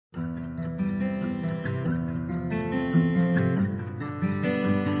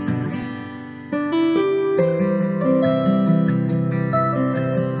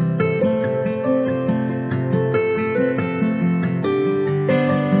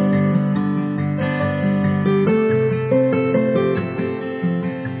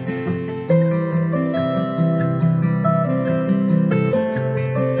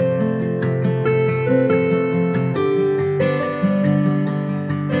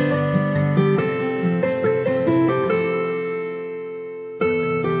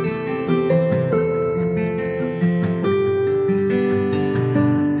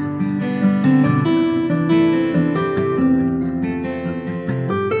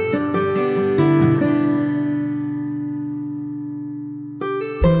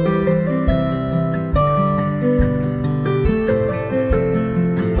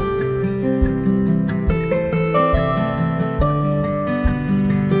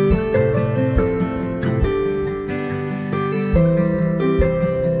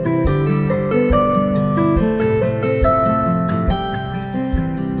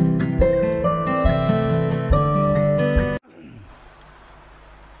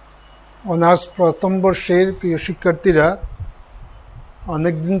Honours প্রথম বর্ষের প্রিয় শিক্ষার্থীরা,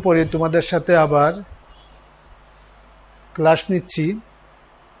 অনেকদিন পরে তোমাদের সাথে আবার ক্লাস নিচ্ছি।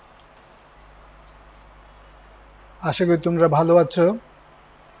 আশা করি তোমরা ভালো আছো।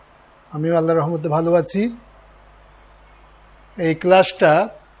 আমিও আল্লাহর রহমতে ভালো আছি। এই ক্লাসটা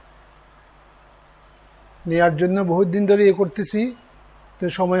নেওয়ার জন্য বহুত দিন ধরে করতেছি, তো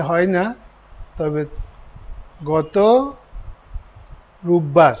সময় হয় না। তবে গত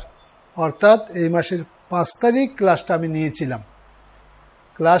রোববার অর্থাৎ এই মাসের 5 তারিখ ক্লাসটা আমি নিয়েছিলাম।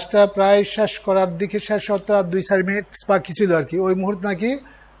 ক্লাসটা প্রায় শেষ করার দিকে, শেষ হতে আর 2-4 মিনিট বাকি ছিল আর কি। ওই মুহূর্তে নাকি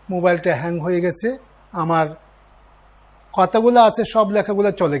মোবাইলটা হ্যাং হয়ে গেছে, আমার কথাগুলো আছে সব লেখাগুলো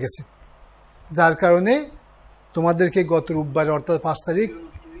চলে গেছে, যার কারণে তোমাদেরকে গত রোববার অর্থাৎ 5 তারিখ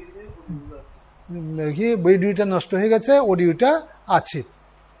ভিডিওটা নষ্ট হয়ে গেছে, অডিওটা আছে,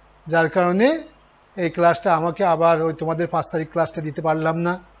 যার কারণে এই ক্লাসটা আমাকে আবার ওই তোমাদের 5 তারিখ ক্লাসটা দিতে পারলাম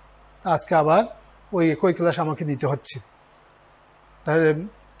না। আজকে আবার ওই একই ক্লাস আমাকে নিতে হচ্ছে। তাহলে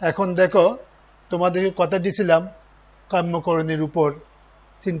এখন দেখো, তোমাদেরকে কথা দিয়েছিলাম কাম্যকরণের উপর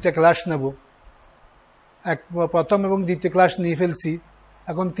 3টা ক্লাস নেব। প্রথম এবং দ্বিতীয় ক্লাস নিয়ে ফেলছি,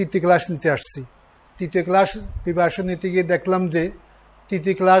 এখন তৃতীয় ক্লাস নিতে আসছি। তৃতীয় ক্লাস প্রিপারেশন নিতে গিয়ে দেখলাম যে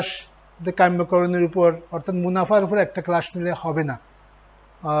তৃতীয় ক্লাস কাম্যকরণের উপর অর্থাৎ মুনাফার উপর একটা ক্লাস নিলে হবে না।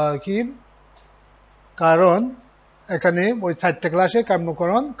 কি কারণ এখানে ওই 4টা ক্লাসে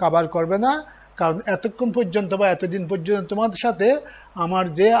কাম্যকরণ কভার করবে না, কারণ এতক্ষণ পর্যন্ত বা এতদিন পর্যন্ত তোমাদের সাথে আমার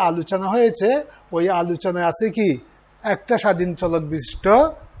যে আলোচনা হয়েছে, ওই আলোচনায় আছে কি একটা স্বাধীন চলক বিশিষ্ট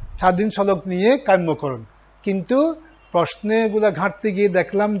স্বাধীন চলক নিয়ে কাম্যকরণ। কিন্তু প্রশ্নগুলো ঘাঁটতে গিয়ে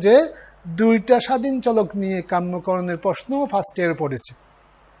দেখলাম যে 2টা স্বাধীন চলক নিয়ে কাম্যকরণের প্রশ্ন ফার্স্ট ইয়ারে পড়েছে।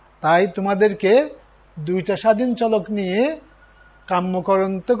 তাই তোমাদেরকে 2টা স্বাধীন চলক নিয়ে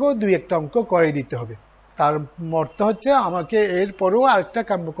কাম্যকরণ থেকেও 2-1টা অঙ্ক করে দিতে হবে। তার অর্থ হচ্ছে আমাকে এরপরেও আরেকটা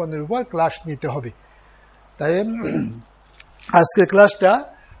কাম্যকরণের উপর ক্লাস নিতে হবে। তাই আজকের ক্লাসটা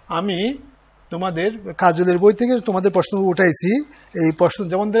আমি তোমাদের কাজলের বই থেকে তোমাদের প্রশ্ন উঠাইছি। এই প্রশ্ন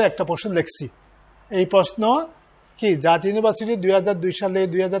যেমন ধরে একটা প্রশ্ন লিখছি, এই প্রশ্ন কি জাতীয় ইউনিভার্সিটি 2002 সালে,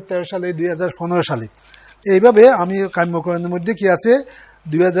 2013 সালে, 2015 সালে, এইভাবে আমি কাম্যকরণের মধ্যে কি আছে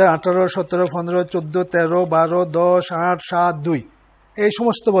 2018, 17, 15, 14, 13, 12, 10, 8, 7, 2 এই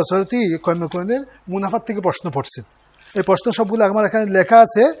সমস্ত বছরতেই কাম্যকরণের মুনাফার থেকে প্রশ্ন পড়ছে। এই প্রশ্ন সবগুলো আমার এখানে লেখা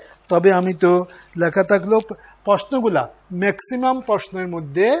আছে, তবে আমি তো লেখা থাকলেও প্রশ্নগুলা ম্যাক্সিমাম প্রশ্নের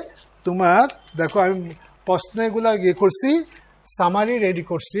মধ্যে তোমার দেখো, আমি প্রশ্নগুলা ইয়ে করছি, সামারি রেডি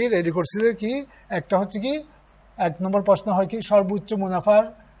করছি কি একটা হচ্ছে কি 1 নম্বর প্রশ্ন হয় কি সর্বোচ্চ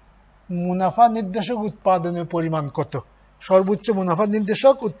মুনাফা নির্দেশক উৎপাদনের পরিমাণ কত, সর্বোচ্চ মুনাফা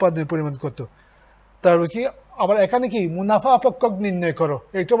নির্দেশক উৎপাদনের পরিমাণ কত। তারপর কি আবার এখানে কি মুনাফা অপেক্ষক নির্ণয় করো,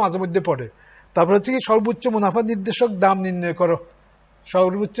 এইটা মাঝে মধ্যে পড়ে। তারপর হচ্ছে কি সর্বোচ্চ মুনাফা নির্দেশক দাম নির্ণয় করো।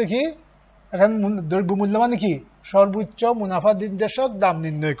 সর্বোচ্চ কি এখানে দ্রব্য মূল্য মানে কি সর্বোচ্চ মুনাফা নির্দেশক দাম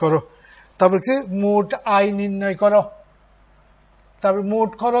নির্ণয় করো। তারপর কি মোট আয় নির্ণয় করো, তারপর মোট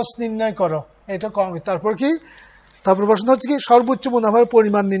খরচ নির্ণয় করো, এটা কম। তারপর কি তারপর প্রশ্ন হচ্ছে কি সর্বোচ্চ মুনাফার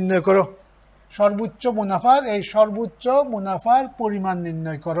পরিমাণ নির্ণয় করো, সর্বোচ্চ মুনাফার পরিমাণ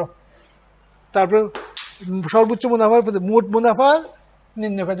নির্ণয় করো। তারপর সর্বোচ্চ মুনাফার মোট মুনাফার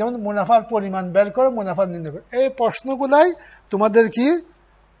নির্ণয় করো, যেমন মুনাফার পরিমাণ বের করো, মুনাফার নির্ণয় করো। এই প্রশ্নগুলাই তোমাদের কি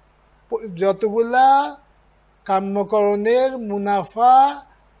যতগুলা কাম্যকরণের মুনাফা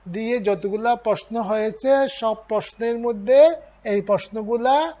দিয়ে যতগুলা প্রশ্ন হয়েছে, সব প্রশ্নের মধ্যে এই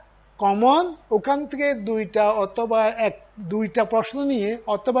প্রশ্নগুলা কমন। ওখান থেকে 2টা অথবা 2টা প্রশ্ন নিয়ে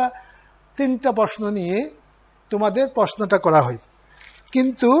অথবা 3টা প্রশ্ন নিয়ে তোমাদের প্রশ্নটা করা হয়।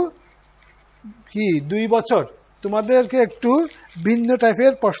 কিন্তু কি 2 বছর তোমাদেরকে একটু ভিন্ন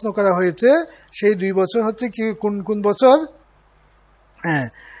টাইপের প্রশ্ন করা হয়েছে। সেই 2 বছর হচ্ছে কি কোন বছর? হ্যাঁ,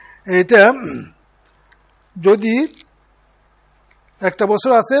 এটা যদি একটা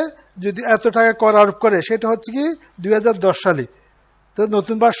বছর আছে যদি এত টাকা কর আরোপ করে, সেটা হচ্ছে কি 2010 সালে। তো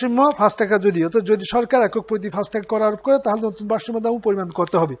নতুন ভারসাম্য 5 টাকা, যদি সরকার একক প্রতি 5 টাকা কর আরোপ করে, তাহলে নতুন ভারসাম্য দাম পরিমাণ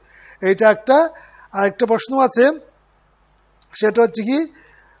কত হবে, এইটা একটা। আরেকটা প্রশ্ন আছে, সেটা হচ্ছে কি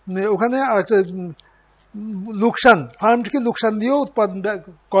ওখানে আরেকটা লোকসান, ফার্মটিকে লোকসান দিয়েও উৎপাদন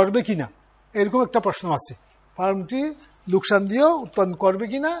করবে কিনা, এরকম একটা প্রশ্ন আছে। ফার্মটি লোকসান দিয়েও উৎপাদন করবে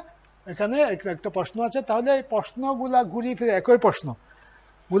কিনা, এখানে একটা প্রশ্ন আছে। তাহলে এই প্রশ্নগুলা ঘুরিয়ে ফিরে একই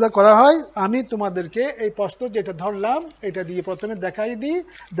প্রশ্নগুলা করা হয়। আমি তোমাদেরকে এই প্রশ্ন যেটা ধরলাম এটা দিয়ে প্রথমে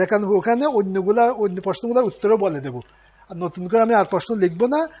দেখানো ওখানে অন্য প্রশ্নগুলোর উত্তরও বলে দেবো। আর নতুন করে আমি আর প্রশ্ন লিখবো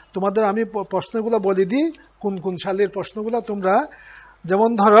না, তোমাদের আমি প্রশ্নগুলো বলে দিই কোন সালের প্রশ্নগুলো। তোমরা যেমন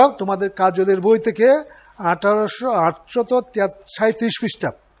ধরো তোমাদের কাজলের বই থেকে 1837 পৃষ্ঠা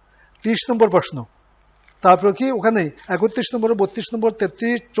 30 নম্বর প্রশ্ন, তারপর কি ওখানে 31 নম্বর, 32 নম্বর,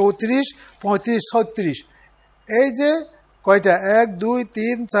 33, 34, 35, 36, এই যে কয়টা 1 2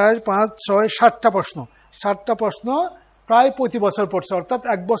 3 4 5 6 7টা প্রশ্ন, 7টা প্রশ্ন প্রায় প্রতি বছর পড়ছে, অর্থাৎ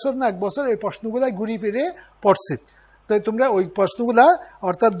এক বছর না এক বছর এই প্রশ্নগুলাই ঘুরি ফিরে পড়ছে। তো তোমরা ওই প্রশ্নগুলা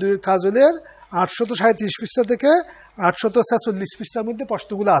অর্থাৎ কাজলের 837 পৃষ্ঠা থেকে 846 পৃষ্ঠার মধ্যে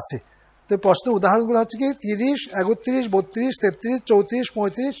প্রশ্নগুলো আছে। তো প্রশ্ন উদাহরণগুলো হচ্ছে কি 30, 31, 32, 33, 34,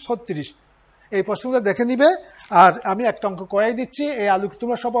 35, 36, এই প্রশ্নগুলো দেখে নিবে। আর আমি একটা অঙ্ক করাই দিচ্ছি, এই আলোকে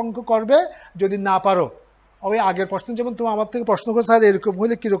তোমরা সব অঙ্ক করবে। যদি না পারো ওই আগের প্রশ্ন, যেমন তুমি আমার থেকে প্রশ্ন করছো স্যার এরকম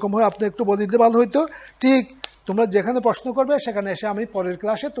হলে কীরকম হয় আপনি একটু বলে দিতে ভালো হইতো, ঠিক তোমরা যেখানে প্রশ্ন করবে সেখানে এসে আমি পরের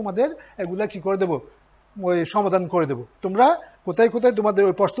ক্লাসে তোমাদের এগুলা কি করে দেবো, ওই সমাধান করে দেবো। তোমরা কোথায় কোথায় তোমাদের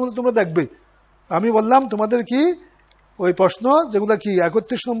ওই প্রশ্নগুলো তোমরা দেখবে। আমি বললাম তোমাদের কি ওই প্রশ্ন যেগুলো কি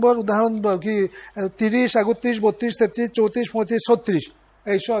 31 নম্বর উদাহরণ কি 30, 31, 32, 33, 34, 35, 36,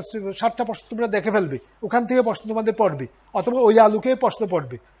 এই 7টা প্রশ্ন তোমরা দেখে ফেলবে, ওখান থেকে প্রশ্ন তোমাদের পড়বে, অথবা ওই আলোকে প্রশ্ন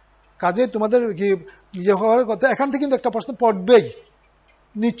পড়বে। কাজে তোমাদের কি ইয়ে হওয়ার কথা, এখান থেকে কিন্তু একটা প্রশ্ন পড়বেই,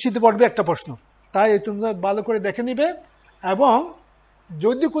 নিশ্চিত পড়বে একটা প্রশ্ন। তাই তোমরা ভালো করে দেখে নিবে, এবং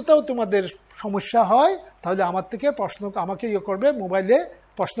যদি কোথাও তোমাদের সমস্যা হয় তাহলে আমার থেকে প্রশ্ন আমাকে ইয়ে করবে, মোবাইলে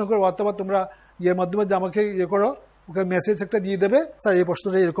প্রশ্ন করো, অথবা তোমরা ইয়ের মাধ্যমে যে আমাকে ইয়ে করো, ওকে মেসেজ একটা দিয়ে দেবে, স্যার এই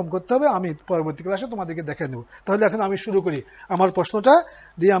প্রশ্নটা এরকম করতে হবে, আমি পরবর্তী ক্লাসে তোমাদেরকে দেখে নেব। তাহলে এখন আমি শুরু করি, আমার প্রশ্নটা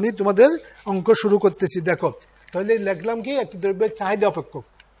দিয়ে আমি তোমাদের অঙ্ক শুরু করতেছি। দেখো তাহলে লিখলাম কি একটি দ্রব্যের চাহিদা অপেক্ষক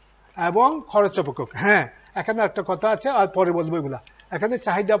এবং খরচ অপেক্ষক। হ্যাঁ, এখানে একটা কথা আছে, আর পরে বলবো এগুলা। এখানে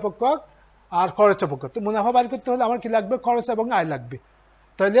চাহিদা অপেক্ষক আর খরচ অপেক্ষক। তো মুনাফা বাইর করতে হলে আমার কি লাগবে, খরচ এবং আয় লাগবে।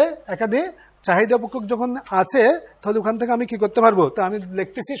 তাহলে এখানে চাহিদা অপেক্ষক যখন আছে তাহলে ওখান থেকে আমি কি করতে পারবো, তো আমি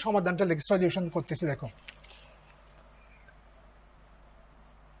লিখতেছি সমাধানটা, সলিউশন করতেছি। দেখো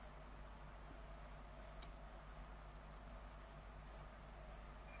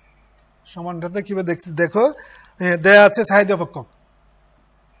সমাধানটা কিভাবে দেখছি, দেখো দেয়া আছে চাহিদা অপেক্ষক,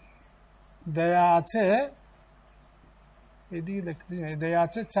 দেয়া আছে এদিকে দেখতে, দেয়া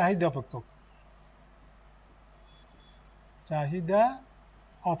আছে চাহিদা অপেক্ষক, চাহিদা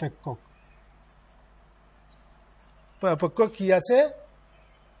অপেক্ষক অপেক্ষক কি আছে,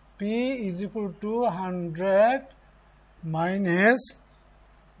 P = 100 মাইনাস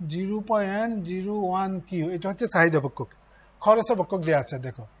 0.01 কিউ, এটা হচ্ছে চাহিদা অপেক্ষক। খরচ অপেক্ষক দেওয়া আছে,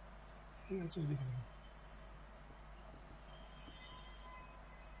 দেখো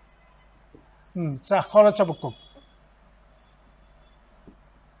খরচ অপেক্ষক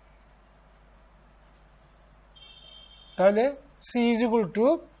তাহলে C =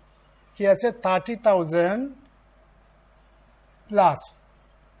 কি আছে 30,000 প্লাস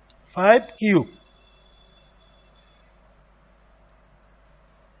 5 কিউ,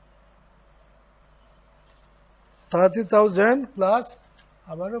 প্লাস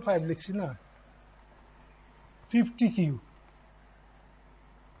আবারও 5 লিখছি না, 50 কিউ,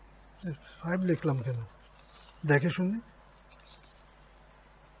 5 লিখলাম কেন দেখে শুনি,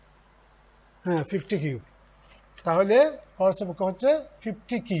 হ্যাঁ 50 কিউ। তাহলে খরচ অপেক্ষক হচ্ছে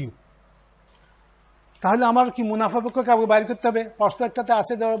 50 কিউ। তাহলে আমার কি মুনাফা পক্ষক বাইর করতে হবে। প্রশ্ন একটাতে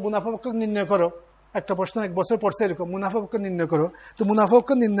আছে ধরো মুনাফা পক্ষক নির্ণয় করো, একটা প্রশ্ন এক বছর পড়ছে এরকম, মুনাফা পক্ষ নির্ণয় করো। তো মুনাফা পক্ষ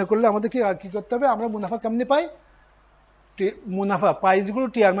নির্ণয় করলে আমাদের কি করতে হবে, আমরা মুনাফা কেমনি পাই, মুনাফা পাই যেগুলো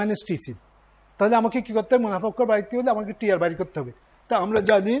TR - TC। তাহলে আমাকে কি করতে হবে, মুনাফা পক্ষ বাইরতে হলে আমাকে TR বাইর করতে হবে। তা আমরা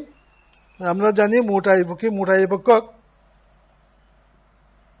জানি মোট আয় পক্ষক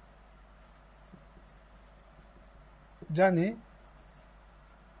জানি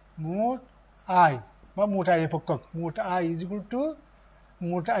মোট আয় বা মোট আয় পক্ষক, মোট আয়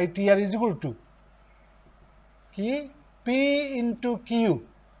মোট আয় TR = কি P × Q,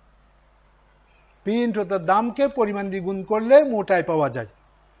 P তার দামকে পরিমাণ দিয়ে গুণ করলে মোট আয় পাওয়া যায়।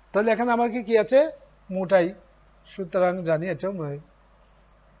 তাহলে এখানে আমার কি আছে মোট আয়, সুতরাং জানি এটা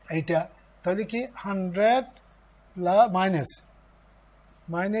এইটা, তাহলে কি 100 মাইনাস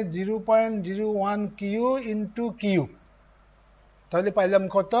 0.01 কিউ ইন্টু কিউ, তাহলে পাইলাম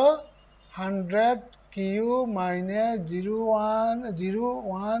কত 100 কিউ মাইনাস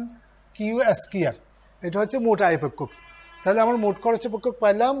 0.01 কিউ স্কয়ার, এটা হচ্ছে মোট আয় পক্ষক। তাহলে আমার মোট খরচ পক্ষক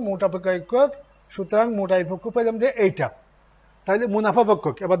পাইলাম, মোট অপেক্ষক, সুতরাং মোট আয় পক্ষক পাইলাম যে এইটা। তাহলে মুনাফা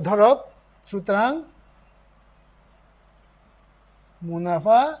পক্ষক এবার ধরো, সুতরাং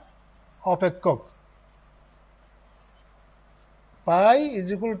মুনাফা অপেক্ষক পাই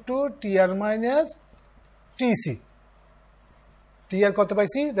 = TR - TC। TR কত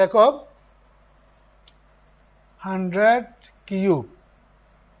পাইছি দেখো 100 কিউ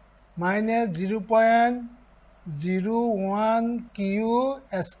মাইনাস 0.01 কিউ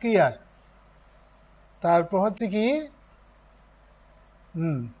স্কয়ার, তারপর হচ্ছে কি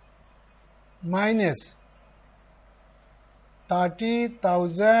minus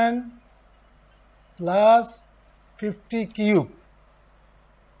 30,000 plus 50 cube,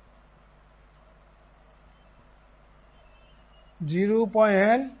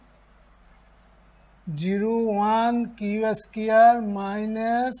 0.01 Q square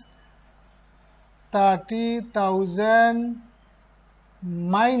minus 30,000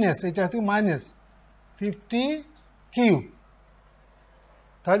 minus, এটা হচ্ছে মাইনাস 50 কিউব।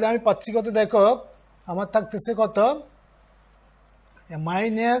 তাহলে আমি পাচ্ছি কত দেখো, আমার থাকতেছে কত,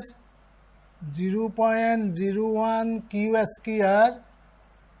 মাইনাস 0.01 কিউ স্কয়ার,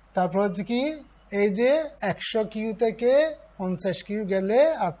 তারপর হচ্ছে কি এই যে 100 কিউ থেকে 50 কিউ গেলে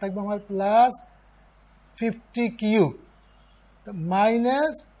আর থাকবে আমার প্লাস 50 কিউ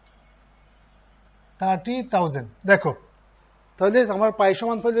মাইনাস 30,000। দেখো তাহলে আমার পাই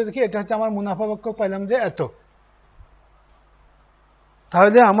সমান পেলে কি, এটা হচ্ছে আমার মুনাফা পক্ষক পাইলাম যে এত।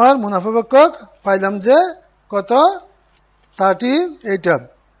 তাহলে আমার মুনাফা পক্ষক পাইলাম যে কত, 38,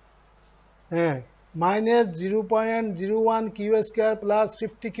 হ্যাঁ, minus 0.01 Q square plus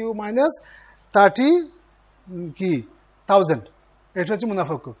 50 Q minus 30,000, এটা হচ্ছে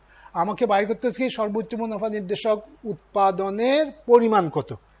মুনাফা পক্ষক। আমাকে বাইর করতে হচ্ছে কি সর্বোচ্চ মুনাফা নির্দেশক উৎপাদনের পরিমাণ কত।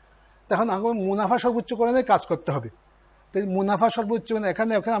 তখন আমার মুনাফা সর্বোচ্চকরণের কাজ করতে হবে। তাই মুনাফা সর্বোচ্চ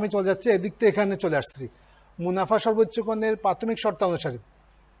এখানে আমি চলে যাচ্ছি, এদিক থেকে এখানে চলে আসছি। মুনাফা সর্বোচ্চকরণের প্রাথমিক শর্তানুসারে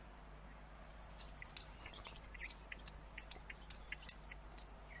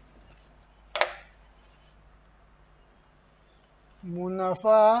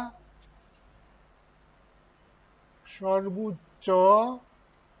মুনাফা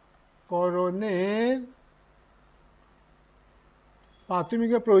সর্বোচ্চকরণের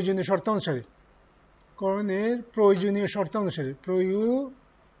প্রাথমিক প্রয়োজনীয় শর্তানুসারে, করণের প্রয়োজনীয় শর্তানুসারে,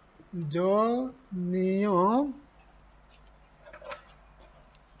 প্রয়োজনীয়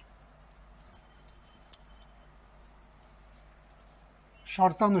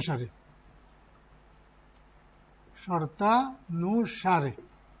শর্তানুসারে, শর্তানুসারে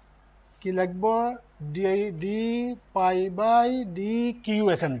কি লিখবো, D pi by D Q,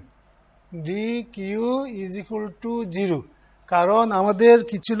 এখানে D Q is equal to 0। কারণ আমাদের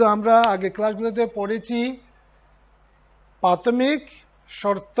কি ছিল, আমরা আগে ক্লাসগুলোতে পড়েছি প্রাথমিক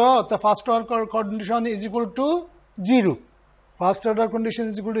শর্ত অর্থাৎ first order condition is equal to 0, first order condition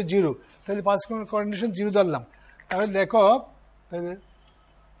is equal to 0। তাহলে ফার্স্ট কন্ডিশন 0 ধরলাম। তাহলে দেখো তাহলে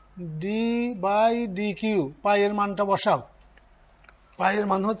ডি বাই ডি কিউ, পাইয়ের মানটা বসাও। পাইয়ের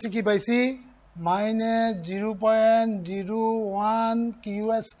মান হচ্ছে কি পাইছি, minus 0.01 Q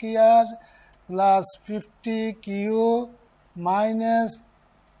square plus 50 Q minus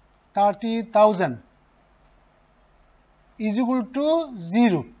 30,000 is equal to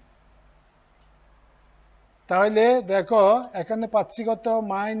 0। তাহলে দেখো এখানে পাচ্ছি কত,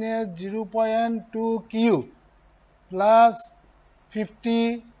 minus 0.2 Q plus 50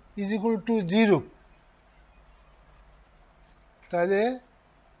 is equal to 0। তাহলে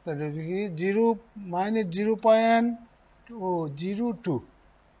তাহলে কি 0 minus 0.02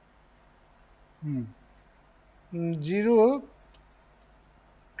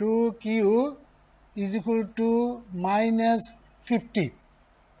 0.2 Q is equal to minus 50।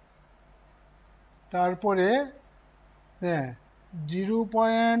 তারপরে হ্যাঁ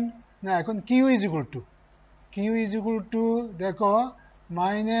 0. না, এখন কিউ ইজ ইকুয়াল টু দেখো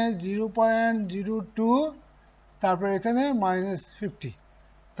মাইনাস 0.02, তারপরে এখানে মাইনাস 50।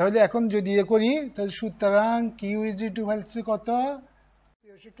 তাহলে এখন যদি ইয়ে করি তাহলে সুতরাং কিউ ইজ টু ফেলছি কত,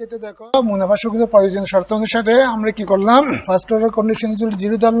 শিক্ষিত দেখো মুনাফা সর্বোচ্চ প্রয়োজন শর্ত অনুসারে আমরা কি করলাম, ফার্স্ট অর্ডার কন্ডিশন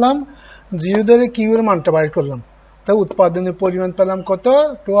 0 ধরলাম, 0 ধরে কিউ এর মানটা বাইর করলাম। তাই উৎপাদনের পরিমাণ পেলাম কত,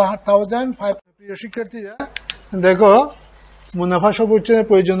 2005। প্রিয় শিক্ষার্থীরা দেখো মুনাফা সর্বোচ্চ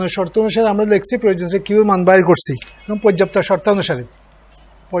প্রয়োজনীয় শর্ত অনুসারে আমরা লিখছি প্রয়োজনীয় কিউ এর মান বাইর করছি এবং পর্যাপ্ত শর্ত অনুসারে,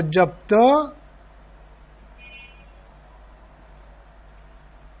 পর্যাপ্ত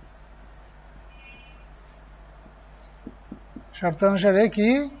শর্তানুসারে কি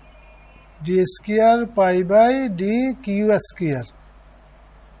D square pi by D Q square,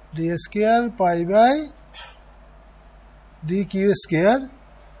 D square pi by D Q square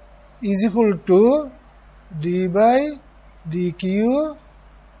is equal to D by D Q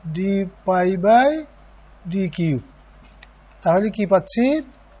D pi by D Q. তাহলে কি পাচ্ছি,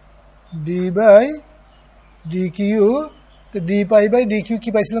 ডি বাই ডি কিউ, তো D pi by D Q কি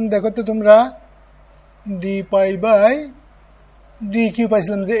পাইছিলাম দেখো তো তোমরা, D pi by D Q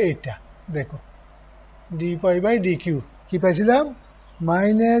পাইছিলাম যে এইটা, দেখো D pi by D Q কি পাইছিলাম,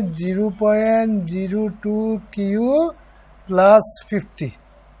 মাইনাস 0.02 কিউ প্লাস 50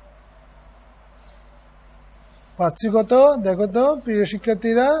 পাচ্ছি কত দেখো তো প্রিয়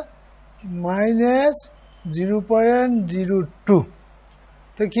শিক্ষার্থীরা, মাইনাস 0.02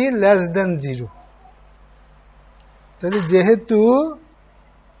 তো কি লেস দেন 0। তাহলে যেহেতু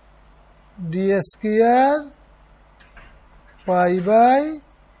D square pi by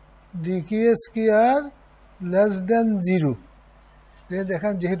D Q square less than 0,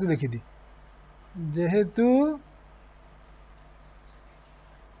 দেখেন যেহেতু লিখে দিই, যেহেতু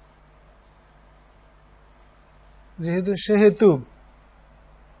সেহেতু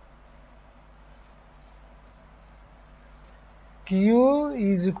কিউ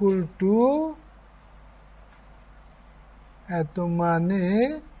ইজ ইকুয়াল টু এত মানে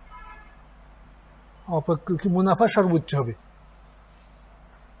মুনাফা সর্বোচ্চ হবে,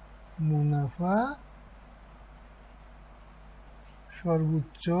 মুনাফা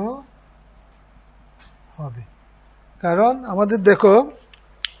সর্বোচ্চ হবে। কারণ আমাদের দেখো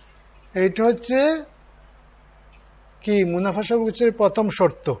এইটা হচ্ছে কি মুনাফা সর্বোচ্চের প্রথম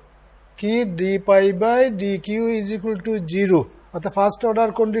শর্ত কি D pi by D Q is equal to 0, অর্থাৎ first order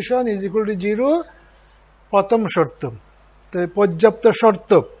condition is equal to 0 প্রথম শর্ত। তো পর্যাপ্ত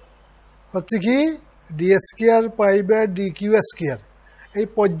শর্ত হচ্ছে কি D square pi by D Q square. এই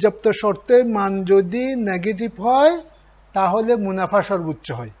পর্যাপ্ত শর্তের মান যদি নেগেটিভ হয় তাহলে মুনাফা সর্বোচ্চ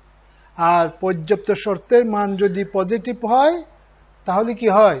হয়, আর পর্যাপ্ত শর্তের মান যদি পজিটিভ হয় তাহলে কি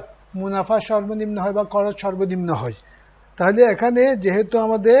হয় মুনাফা সর্বনিম্ন হয় বা খরচ সর্বনিম্ন হয়। তাহলে এখানে যেহেতু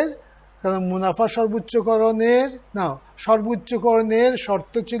আমাদের মুনাফা সর্বোচ্চকরণের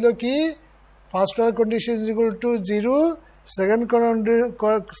শর্ত ছিল কি first order condition is equal to 0,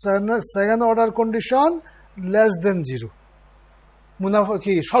 second order condition less than 0, মুনাফা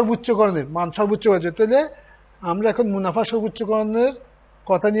কি সর্বোচ্চকরণের মান সর্বোচ্চ হয়েছে। তাহলে আমরা এখন মুনাফা সর্বোচ্চকরণের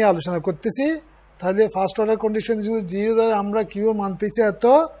কথা নিয়ে আলোচনা করতেছি। তাহলে ফার্স্ট অর্ডার কন্ডিশন 0 দ্বারা আমরা কিউ মান পেয়েছি এত,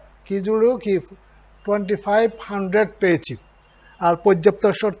 কি জুড়ো কি 2500 পেয়েছি, আর পর্যাপ্ত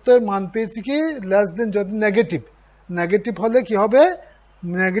শর্তের মান পেয়েছি কি লেস দেন, যদি নেগেটিভ হলে কি হবে,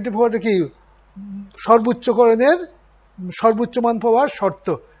 নেগেটিভ হওয়াটা কি সর্বোচ্চকরণের সর্বোচ্চ মান পাওয়ার শর্ত।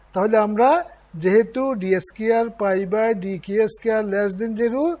 তাহলে আমরা যেহেতু D square pi by D Q square less than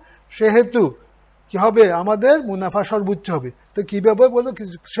 0 সেহেতু কি হবে আমাদের মুনাফা সর্বোচ্চ হবে। তো কিভাবে বলো,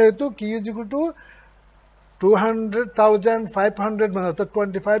 সেহেতু কিউ ইজ ইকুয়াল টু 200,500 মানে অর্থাৎ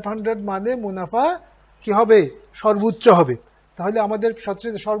 2500 মানে মুনাফা কি হবে সর্বোচ্চ হবে। তাহলে আমাদের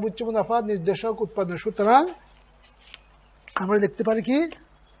সবচেয়ে সর্বোচ্চ মুনাফা নির্দেশক উৎপাদন। সুতরাং আমরা দেখতে পারি কি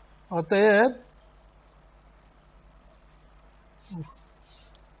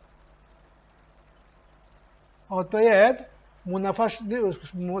অতএব মুনাফা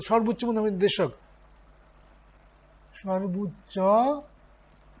সর্বোচ্চ মুনাফা নির্দেশক সর্বোচ্চ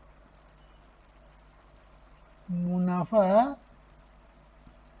মুনাফা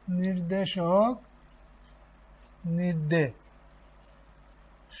নির্দেশক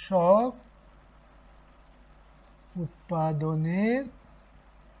উৎপাদনের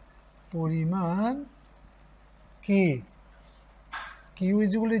পরিমাণ কি Q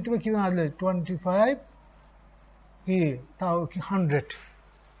is equal to Q আসলে 25 কি তাও কি 100।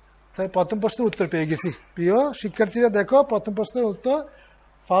 তাই প্রথম প্রশ্নের উত্তর পেয়ে গেছি। প্রিয় শিক্ষার্থীরা দেখো, প্রথম প্রশ্নের উত্তর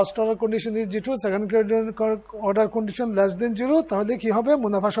first order condition is 0, second order condition less than 0, তাহলে কি হবে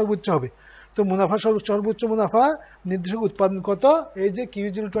মুনাফা সর্বোচ্চ হবে। তো মুনাফা সর্বোচ্চ মুনাফা নির্দেশক উৎপাদন কত, এই যে কিউ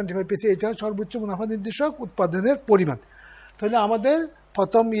 0.25 পেয়েছি, এটা সর্বোচ্চ মুনাফা নির্দেশক উৎপাদনের পরিমাণ। তাহলে আমাদের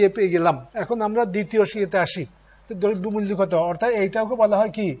প্রথম পেয়ে গেলাম। এখন আমরা দ্বিতীয় ইয়েতে আসি, তো দ্রব্য মূল্য কত, অর্থাৎ এইটাকে বলা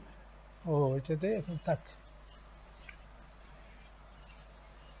হয় কি এটাতে এখন থাক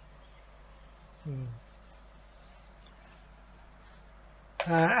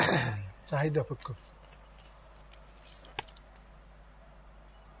চাহিদা অপেক্ষক।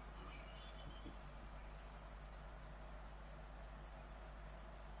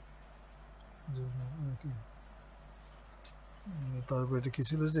 তারপর এটা কি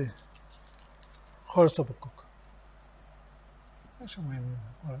ছিল যে খরচ অপেক্ষক,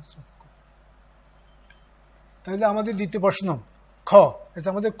 তাহলে আমাদের দ্বিতীয় প্রশ্ন খ, এটা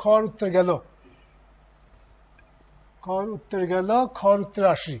আমাদের খর উত্তর গেল, খর উত্তর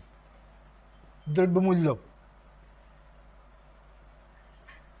আসি দ্রব্যমূল্য।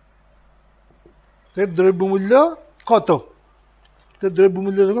 দ্রব্যমূল্য কত, তো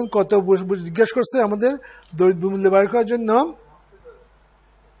দ্রব্যমূল্য যখন কত জিজ্ঞাসা করছে আমাদের দ্রব্যমূল্য বের করার জন্য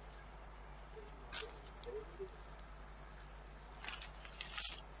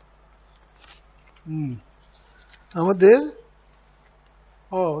আমাদের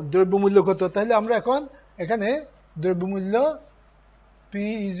দ্রব্যমূল্য কত, তাহলে আমরা এখন এখানে দ্রব্যমূল্য P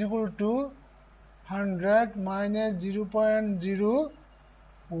is equal to 100 minus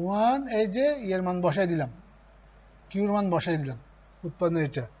 0.01, এই যে এর মান বসাই দিলাম, কিউর মান বসাই দিলাম উৎপাদন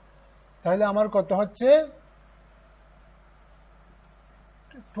এটা, তাহলে আমার কত হচ্ছে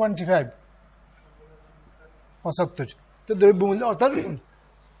 25 75। তো দ্রব্যমূল্য অর্থাৎ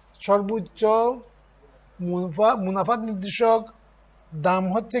সর্বোচ্চ মুনাফা নির্দেশক দাম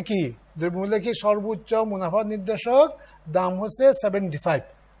হচ্ছে কি, দ্রব্যমূল্য কি সর্বোচ্চ মুনাফা নির্দেশক দাম হচ্ছে 75।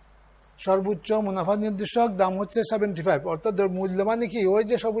 সর্বোচ্চ মুনাফা নির্দেশক দাম হচ্ছে 75, অর্থাৎ মূল্য মানে কি ওই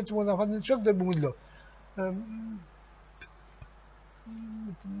যে সর্বোচ্চ মুনাফা নির্দেশক দ্রব্যমূল্য।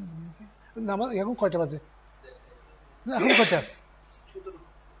 এখন কয়টা বাজে, এখন কয়টা,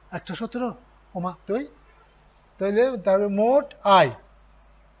 1:17। ওমা তুই তাহলে তাহলে মোট আয়,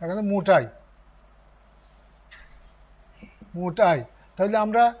 এখানে মোট আয়, মোট আয়। তাহলে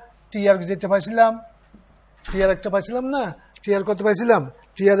আমরা টিআর যেটা পাইছিলাম, টিআর একটা পাইছিলাম না, টিআর কত পাইছিলাম,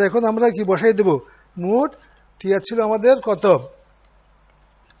 টিআর এখন আমরা কি বসাই দেব, মোট টিআর ছিল আমাদের কত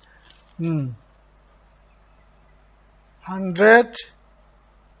 100,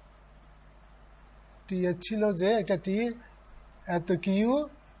 টিআর ছিল যে এটা টি এত কিউ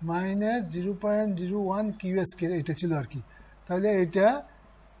মাইনাস 0.01 কিউএসকে এটা ছিল আর কি। তাহলে এটা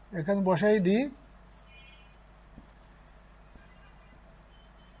এখানে বসাই দিই,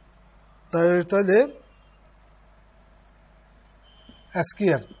 তাহলে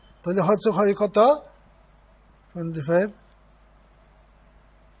স্কয়ার, তাহলে হচ্ছে হয় কত 25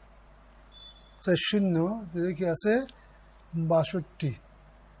 4 কি আছে 62,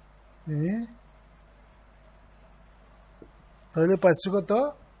 তাহলে পাচ্ছি কত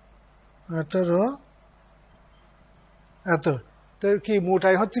 18 এত। তো কি মোট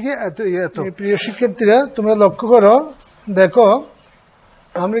আয় হচ্ছে কি এত এত। প্রিয় শিক্ষার্থীরা তোমরা লক্ষ্য করো, দেখো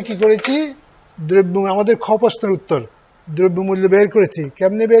আমরা কি করেছি, দ্রব্য আমাদের খ প্রশ্নের উত্তর দ্রব্যমূল্য বের করেছি।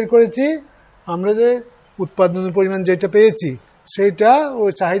 কেমনে বের করেছি, আমরা যে উৎপাদনের পরিমাণ যেটা পেয়েছি সেইটা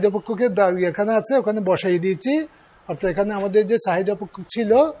ওই চাহিদা পক্ষকে এখানে আছে ওখানে বসাই দিয়েছি। অর্থাৎ এখানে আমাদের যে চাহিদা পক্ষ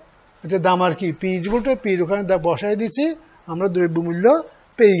ছিল এটা দাম আর কি পি ইকুয়াল টু পি, ওখানে বসাই দিয়েছি, আমরা দ্রব্যমূল্য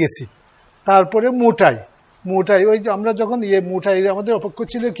পেয়ে গেছি। তারপরে মোটাই, মোটাই ওই যে আমরা যখন মোটাই আমাদের অপেক্ষ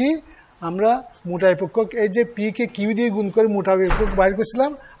ছিল কি, আমরা মোটাই পক্ষ এই যে পি কে কিউ দিয়ে গুণ করে মোটা পক্ষ বাইর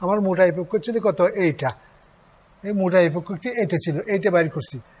করছিলাম, আমার মোটাই পক্ষ ছিল কত এইটা, এই মোটাই পক্ষটি এটা ছিল, এইটা বাইর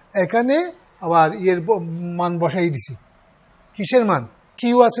করছি। এখানে আবার মান বসাই দিছি, কিসের মান,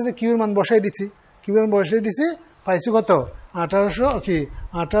 কিউ আছে যে কিউর মান বসাই দিছি, কিউর মান বসাই দিছি, পাইছি কত 1800 কি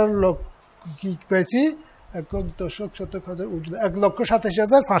 18 লক্ষ কি পাইছি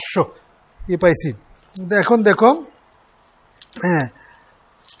 1,87,500 পাইছি। এখন দেখো, হ্যাঁ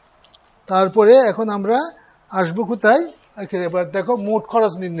তারপরে এখন আমরা আসবো কোথায়, এবার দেখো মোট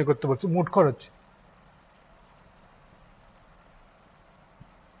খরচ নির্ণয় করতে বলছে। মোট খরচ,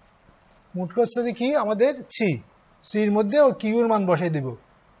 মোট খরচটা কি আমাদের সির মধ্যে ও কিউর মান বসাই দেব,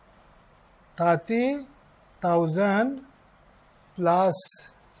 30,000 প্লাস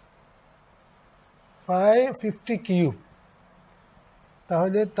 550 কিউ,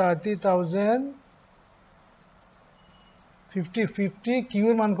 তাহলে 30,000 50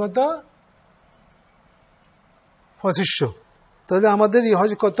 কিউর মান কত 2500। তাহলে আমাদের হয়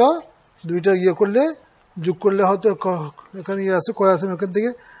কত, দুইটা করলে যোগ করলে হয়তো এখানে আছে করা আছে, ওখান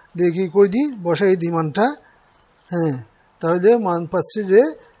থেকে দেখি করে দিই বসাই দিই মানটা, হ্যাঁ তাহলে মান পাচ্ছে যে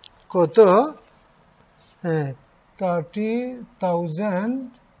কত, হ্যাঁ 30,000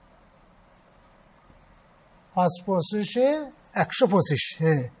 5 25 125,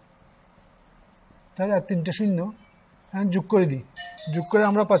 হ্যাঁ তাহলে আর 3টা শূন্য, হ্যাঁ যোগ করে দিই, যোগ করে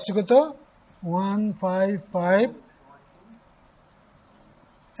আমরা পাচ্ছি কত 155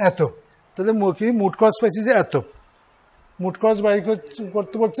 এত। তাহলে মোট খরচ পাইছি যে এত, মোট খরচ বাড়ি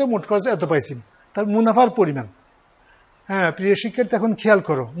করতে বলছে, মোট খরচ এত পাইছি। তার মুনাফার পরিমাণ, হ্যাঁ প্রিয় শিক্ষার্থী এখন খেয়াল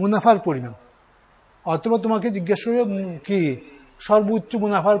করো মুনাফার পরিমাণ, অথবা তোমাকে জিজ্ঞাসা করবে কি সর্বোচ্চ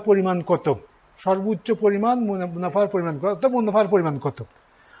মুনাফার পরিমাণ কত, সর্বোচ্চ পরিমাণ মুনাফার পরিমাণ কত, অর্থাৎ মুনাফার পরিমাণ কত।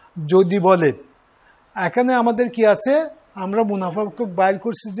 যদি বলে এখানে আমাদের কি আছে, আমরা মুনাফা বাইর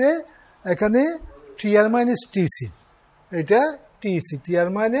করছি যে এখানে টিআর মাইনাস টিসি, এটা টিসি টিআর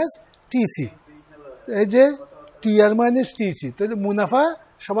মাইনাস টিসি, এই যে টিআর মাইনাস টিসি, তাহলে মুনাফা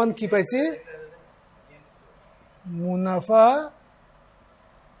সমান কি পাইছি, মুনাফা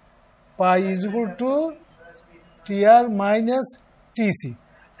পাই is equal to TR minus TC.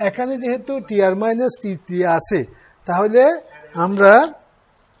 এখানে যেহেতু টিআর মাইনাস টিসি আছে, তাহলে আমরা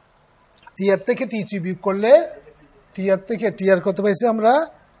টিআর থেকে টিসি বিয়োগ করলে টিআর থেকে টিআর কত পাইছি আমরা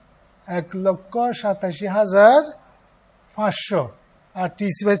 1,87,500, আর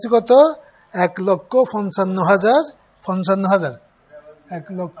টিসি পাইছি কত 1,55,000,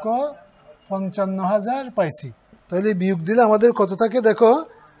 1,55,000 পাইছি। তাহলে বিয়োগ দিলে আমাদের কত থাকে দেখো,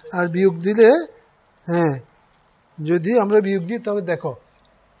 আর বিয়োগ দিলে, হ্যাঁ যদি আমরা বিয়োগ দিই তবে দেখো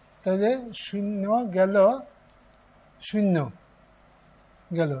তাহলে 0 গেল 0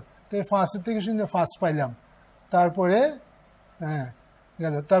 গেল, তো 5 থেকে 0 5 পাইলাম, তারপরে হ্যাঁ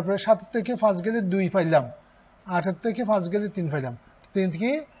গেল, তারপরে 7 থেকে 5 গেলে 2 পাইলাম, 8 থেকে 5 গেলে 3 পাইলাম, 3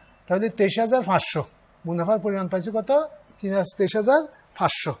 থেকে তাহলে 23,500 মুনাফার পরিমাণ পাইছি কত?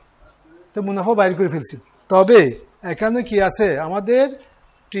 23,500। তো মুনাফা বাইর করে ফেলছি। তবে এখানে কি আছে, আমাদের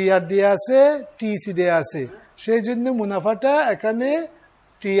টিআর দেওয়া আছে, টিসি দেওয়া আছে, সেই জন্য মুনাফাটা এখানে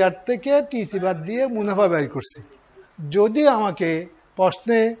টিআর থেকে টিসি বাদ দিয়ে মুনাফা বাইর করছি। যদি আমাকে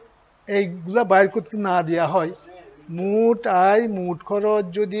প্রশ্নে এইগুলা বাইর করতে না দেওয়া হয়, মোট আয় মোট খরচ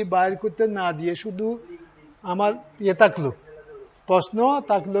যদি বাইর করতে না দিয়ে শুধু আমার থাকলো, প্রশ্ন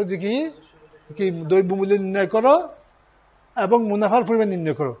থাকলো যে কি দ্রব্যমূল্য নির্ণয় করো এবং মুনাফার পরিমাণ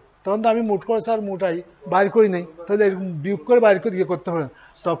নির্ণয় করো, তখন তো আমি মোট খরচ আর মোট আয় বাইর করি নাই, তাহলে বিয়োগ করে বাইর করে করতে হবে না।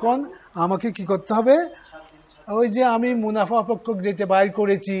 তখন আমাকে কি করতে হবে, ওই যে আমি মুনাফা অপেক্ষক যেটা বাইর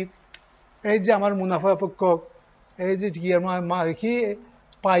করেছি, এই যে আমার মুনাফা অপেক্ষক, এই যে কি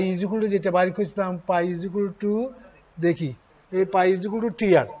পাই ইজুকুল টু যেটা বাইর করেছিলাম, পাই ইজুকুল টু দেখি, এই পাই ইজুকুল টু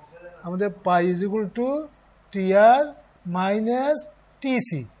টিআর, আমাদের পাই ইজুকুল টু টিআর মাইনাস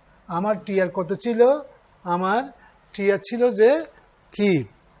টিসি। আমার টিআর কত ছিল? আমার টিআর ছিল যে কি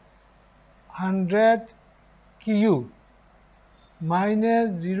 100 কিউ মাইনাস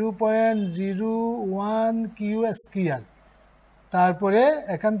 0.01 কিউ স্কয়ার। তারপরে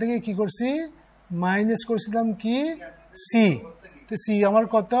এখান থেকে কি করছি, মাইনাস করছিলাম কি সি, তো সি আমার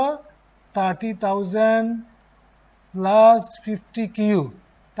কত 30,000 প্লাস 50 কিউ,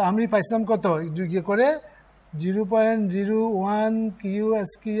 তা আমি পাইছিলাম কত যোগ করে 0.01 Q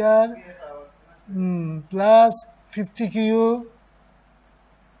square plus 50 Q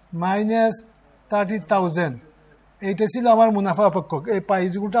minus 30,000, এইটা ছিল আমার মুনাফা অপেক্ষক। এই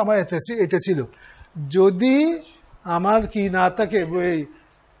পাইজগুলোটা আমার এটা ছিল। যদি আমার কি না থাকে, ওই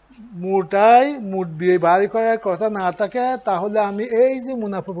মোটাই মোট বিয়ে বাইর করার কথা না থাকে, তাহলে আমি এই যে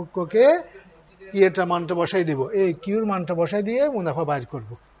মুনাফা পক্ষকে এটা মানটা বসাই দিব, এই কিউর মানটা বসাই দিয়ে মুনাফা বাইর করব।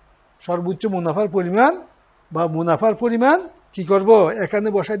 সর্বোচ্চ মুনাফার পরিমাণ বা মুনাফার পরিমাণ কি করব, এখানে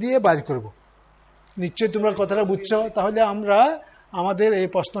বসাই দিয়ে বাইর করব। নিশ্চয়ই তোমরা কথাটা বুঝছো। তাহলে আমরা আমাদের এই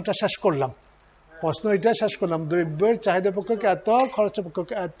প্রশ্নটা শেষ করলাম, প্রশ্ন এটা শেষ করলাম, দ্রব্যের চাহিদা পক্ষকে এত, খরচ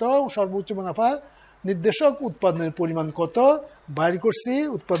পক্ষকে এত, সর্বোচ্চ মুনাফা নির্দেশক উৎপাদনের পরিমাণ কত বাইর করছি,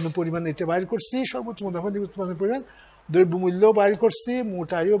 উৎপাদনের পরিমাণ এটা বাইর করছি, সর্বোচ্চ মুনাফা উৎপাদনের পরিমাণ, দ্রব্যমূল্য বাইর করছি, মোট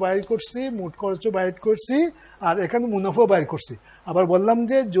আয়ও বাইর করছি, মোট খরচও বাইর করছি, আর এখানে মুনাফাও বাইর করছি। আবার বললাম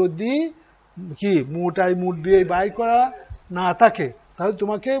যে যদি কি মোট আয় মোট ব্যয় বাইর করা না থাকে, তাহলে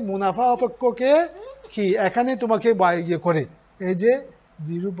তোমাকে মুনাফা অপেক্ষকে কি এখানে তোমাকে ইয়ে করে এই যে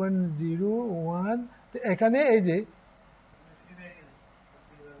 0.01, এখানে এই যে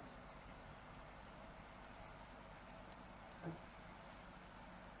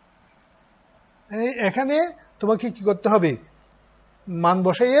এখানে তোমাকে কি করতে হবে, মান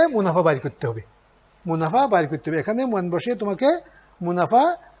বসাইয়ে মুনাফা বাইর করতে হবে, মুনাফা বাইর করতে হবে, এখানে মান বসিয়ে তোমাকে মুনাফা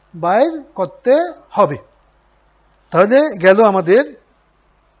বাইর করতে হবে। তাহলে গেল আমাদের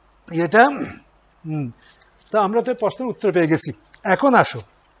এটা। তা আমরা তো প্রশ্নের উত্তর পেয়ে গেছি। এখন আসো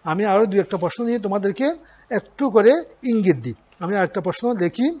আমি আরো দু একটা প্রশ্ন নিয়ে তোমাদেরকে একটু করে ইঙ্গিত দিই। আমি আরেকটা প্রশ্ন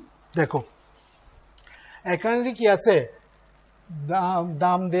দেখি, দেখো এখানে কি আছে,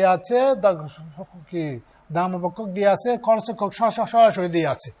 দাম দেয়া আছে, কি দাম অপেক্ষক দিয়ে আছে, খরচ সরাসরি দিয়ে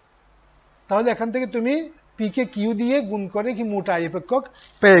আছে। তাহলে এখান থেকে তুমি পি কে কিউ দিয়ে গুণ করে কি মোট আয় অপেক্ষক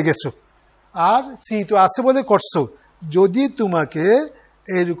পেয়ে গেছো, আর সি তো আছে বলে করছো। যদি তোমাকে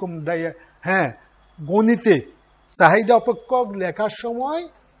এইরকম হ্যাঁ গণিতে চাহিদা অপেক্ষক লেখার সময়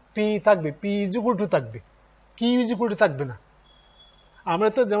পি থাকবে, পি ইজুকুল টু থাকবে, কিউ ইজুকুল টু থাকবে না। আমরা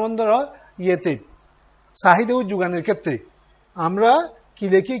তো যেমন ধরো ইয়েতে চাহিদা ও যোগানের ক্ষেত্রে আমরা কি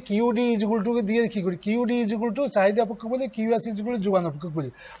দেখি, কিউডি ইজুকুল টু দিয়ে কি করি, কিউডি ইজুকুল টু চাহিদা অপেক্ষক বলে, কিউ এস ইজুকুল টু যোগান অপেক্ষক বলি।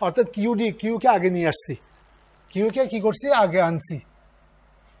 অর্থাৎ কিউকে আগে নিয়ে আসছি, কিউকে কি করছি আগে আনছি।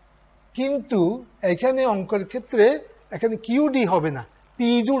 কিন্তু এখানে অঙ্কের ক্ষেত্রে এখানে কিউডি হবে না, পি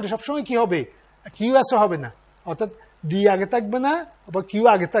ইজুকুল টু সবসময় কি হবে, কিউ এসও হবে না। অর্থাৎ ডি আগে থাকবে না, আবার কিউ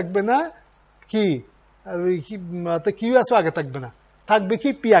আগে থাকবে না, কি কিউ এসও আগে থাকবে না, থাকবে কি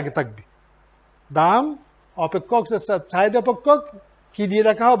পি আগে থাকবে। দাম অপেক্ষক চাহিদা অপেক্ষক কি দিয়ে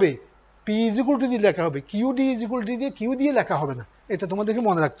লেখা হবে, পি ইজুকুল টু দিয়ে লেখা হবে, কিউডি ইজুকুল টু দিয়ে কিউ দিয়ে লেখা হবে না। এটা তোমাদেরকে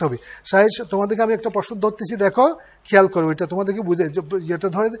মনে রাখতে হবে। তোমাদেরকে আমি একটা প্রশ্ন ধরতেছি, দেখো খেয়াল করো, এটা তোমাদেরকে বুঝে যেটা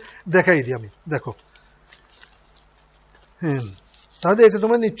ধরে দেখাই দিই আমি, দেখো তাহলে এটা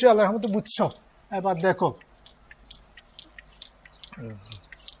তোমরা নিশ্চয়ই আল্লাহর রহমতে বুঝছো। এবার দেখো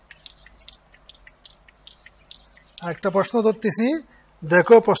একটা প্রশ্ন ধরতেছি,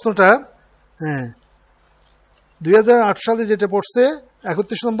 দেখো প্রশ্নটা 2008 সালে যেটা পড়ছে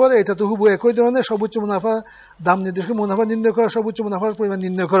 31 নম্বর, এটা তো হুবহু একই ধরনের। সর্বোচ্চ মুনাফা দাম নির্দেশ করে মুনাফা নির্ণয় করো, সর্বোচ্চ মুনাফার পরিমাণ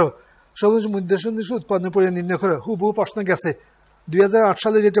নির্ণয় করো, সর্বোচ্চ নির্দেশ উৎপাদনের পরিমাণ নির্ণয় করো। হুবহু প্রশ্ন গেছে 2008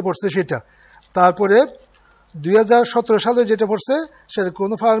 সালে যেটা পড়ছে সেটা। তারপরে 2017 সালে যেটা পড়ছে সেটা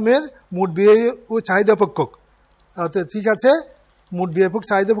কোনো ফার্মের মোট ব্যয় ও চাহিদা অপেক্ষক, ঠিক আছে, মোট ব্যয়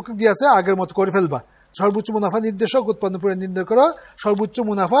চাহিদা অপেক্ষক দিয়ে আছে, আগের মতো করে ফেলবা। সর্বোচ্চ মুনাফা নির্দেশক উৎপন্ন পরিমাণ নির্ণয় করো, সর্বোচ্চ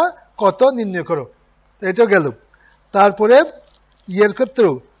মুনাফা কত নির্ণয় করো, এটাও গেল। তারপরে ইয়ের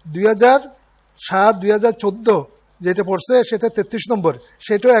ক্ষেত্রেও 2007-2014 যেটা পড়ছে সেটা 33 নম্বর,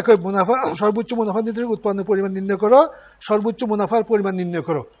 সেটাও একই। মুনাফা সর্বোচ্চ মুনাফা নির্দেশক উৎপন্ন পরিমাণ নির্ণয় করো, সর্বোচ্চ মুনাফার পরিমাণ নির্ণয়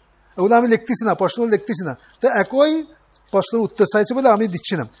করো। এগুলো আমি লিখতেছি না, প্রশ্ন লিখতেছি না, তো একই প্রশ্নের উত্তর চাইছে বলে আমি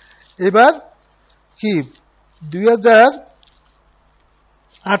দিচ্ছি না। এবার কি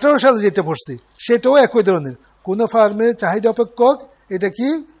 2018 সালে যেটা পড়ছি সেটাও একই ধরনের। কোনো ফার্মের চাহিদা অপেক্ষক, এটা কি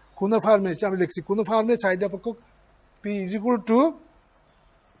কোনো ফার্মের, আমি লিখছি কোনো ফার্মের চাহিদা অপেক্ষক P is equal to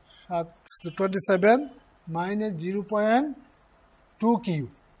 27 minus 0.2 Q,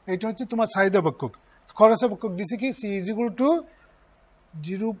 এটা হচ্ছে তোমার চাহিদা অপেক্ষক। খরচ অপেক্ষক দিছি কি C is equal to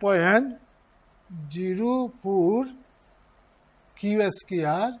 0.04 Q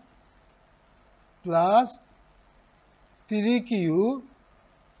square plus 3Q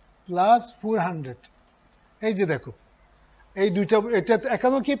plus 400। এই যে দেখো এই দুইটা, এটা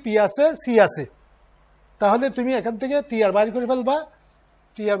এখানেও কি পি আছে সি আছে, তাহলে তুমি এখান থেকে টি আর বাইর করে ফেলবা,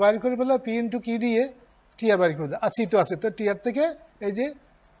 টি আর বাইর করে ফেলবা, পি ইন্টু কি দিয়ে টি আর বাইর করে দেবা, আর সি তো আছে, তো টি আর থেকে এই যে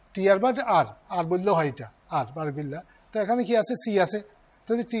টি আর বাট আর আর বললেও হয়, এটা আর বার করলা, তো এখানে কি আছে সি আছে,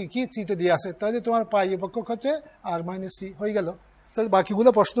 তাহলে টি কি সি তো দিয়ে আছে, তাহলে তোমার পাই অপেক্ষক হচ্ছে আর মাইনাস সি হয়ে গেল। তাহলে বাকিগুলো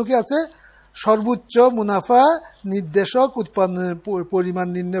প্রশ্ন কি আছে, সর্বোচ্চ মুনাফা নির্দেশক উৎপাদনের পরিমাণ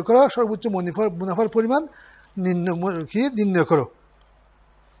নির্ণয় করো, সর্বোচ্চ মুনাফার পরিমাণ নির্ণয় করো।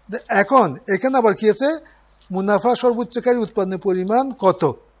 এখন এখানে আবার কি আছে, মুনাফা সর্বোচ্চকারী উৎপাদনের পরিমাণ কত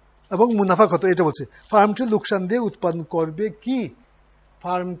এবং মুনাফা কত, এটা বলছে। ফার্মটি লোকসান দিয়ে উৎপাদন করবে কি,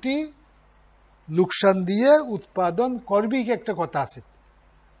 ফার্মটি লোকসান দিয়ে উৎপাদন করবে কি একটা কথা আছে।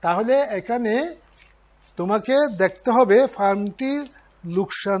 তাহলে এখানে তোমাকে দেখতে হবে ফার্মটি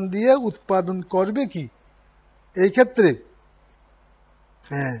লোকসান দিয়ে উৎপাদন করবে কি। এই ক্ষেত্রে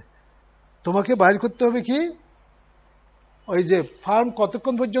হ্যাঁ তোমাকে বাইর করতে হবে কি, ওই যে ফার্ম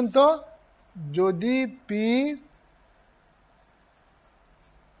কতক্ষণ পর্যন্ত, যদি P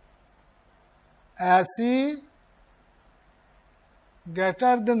AC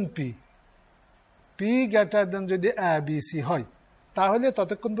greater than P, P greater than যদি এ বি সি হয়, তাহলে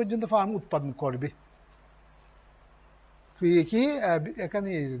ততক্ষণ পর্যন্ত ফার্ম উৎপাদন করবে। পি কি এখানে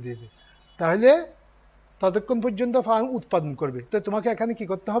দিয়েছে, তাহলে ততক্ষণ পর্যন্ত ফার্ম উৎপাদন করবে। তো তোমাকে এখানে কি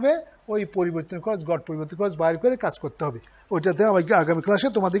করতে হবে, ওই পরিবর্তন খরচ, গড় পরিবর্তন খরচ বাইর করে কাজ করতে হবে। ওইটাতে আমাকে আগামী ক্লাসে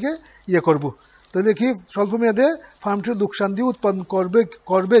তোমাদেরকে ইয়ে করবো। তাহলে কি স্বল্প মেয়াদে ফার্মটি লোকসান দিয়ে উৎপাদন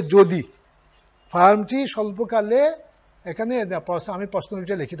করবে যদি ফার্মটি স্বল্পকালে, এখানে আমি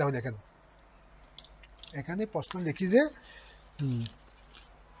প্রশ্নটা লিখি, তাহলে এখানে প্রশ্ন লিখি যে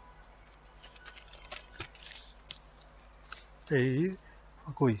এই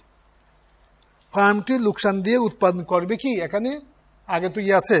কই ফার্মটি লোকসান দিয়ে উৎপাদন করবে কি, এখানে আগে তো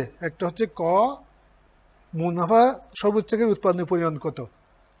ইয়ে আছে, একটা হচ্ছে ক মুনাফা সর্বোচ্চকারী উৎপাদনের পরিমাণ কত,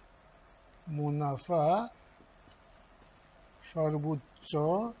 মুনাফা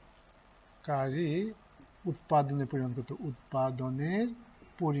সর্বোচ্চকারী উৎপাদনের পরিমাণ কত, উৎপাদনের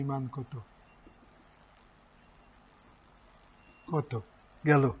পরিমাণ কত, কত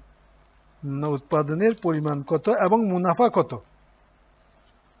গেল, উৎপাদনের পরিমাণ কত এবং মুনাফা কত,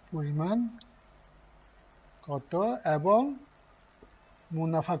 পরিমাণ কত এবং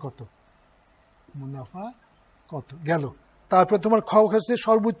মুনাফা কত, মুনাফা কত গেল। তারপর তোমার খ হচ্ছে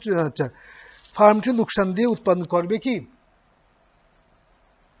সর্বোচ্চ, আচ্ছা ফার্মটি লোকসান দিয়ে উৎপাদন করবে কি,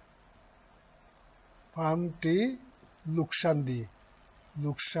 ফার্মটি লোকসান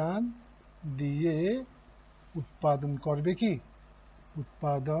দিয়ে উৎপাদন করবে কি,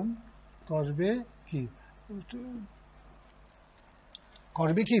 উৎপাদন করবে কি,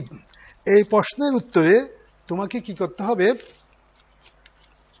 করবে কি। এই প্রশ্নের উত্তরে তোমাকে কি করতে হবে,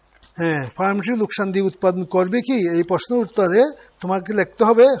 হ্যাঁ ফার্মটি লোকসান দিয়ে উৎপাদন করবে কি, এই প্রশ্নের উত্তরে তোমাকে লিখতে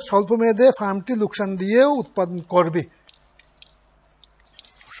হবে স্বল্প মেয়াদে ফার্মটি লোকসান দিয়ে উৎপাদন করবে।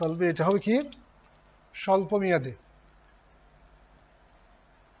 এটা হবে কি, স্বল্প মেয়াদে,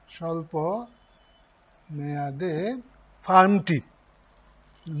 স্বল্প মেয়াদে ফার্মটি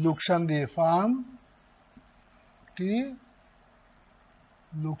লোকসান দিয়ে, ফার্মটি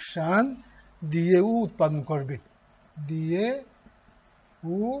লোকসান দিয়েও উৎপাদন করবে,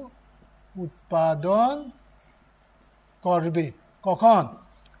 উৎপাদন করবে, কখন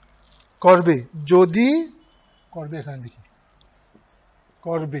করবে, যদি করবে, এখানে দেখি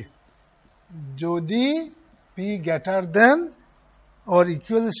করবে যদি P greater than or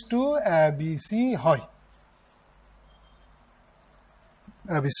equals to ABC হয়,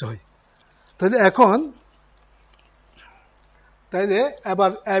 এবিসি হয়। তাহলে এখন তাইলে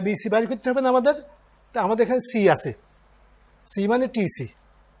এবার এবিসি বাইর করতে হবে না আমাদের। তা আমাদের এখানে সি আছে, সি মানে টিসি।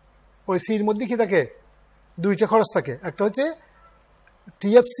 ওই সির মধ্যে কি থাকে, দুইটা খরচ থাকে, একটা হচ্ছে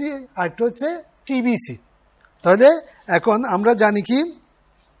টিএফসি আর একটা হচ্ছে টিবিসি। তাহলে এখন আমরা জানি কি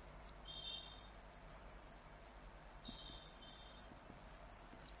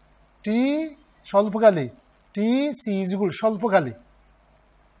টি স্বল্পকালী, T C ইজুগুল স্বল্পকালী,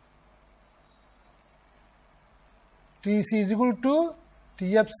 T C ইজুগুল two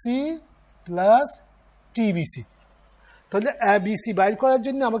TFC plus TBC. তাহলে এবিসি বাইর করার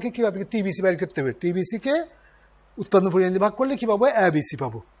জন্য আমাকে কি হবে, টিবিসি বাইর করতে হবে। টিবিসিকে উৎপন্ন পরিমাণ দিয়ে ভাগ করলে কি পাবো, এবিসি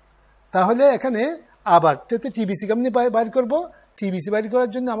পাবো। তাহলে এখানে আবার টিবিসি কেমনি বাইর করবো, টিবিসি বাইর করার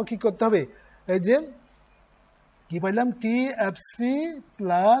জন্য আমাকে কি করতে হবে, এই যে কি পাইলাম, TFC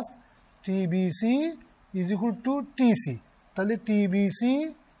plus TBC is equal to TC. তাহলে TBC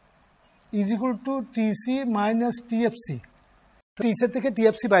is equal to TC minus TFC. TC থেকে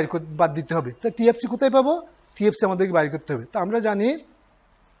টিএফসি বাদ দিতে হবে। তো টিএফসি কোথায় পাবো, টিএফসি আমাদেরকে বাইর করতে হবে। তো আমরা জানি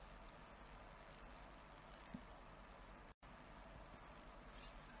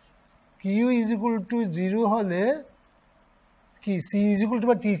কিউ ইজ ইকুয়াল টু 0 হলে কি সি ইজ ইকুয়াল টু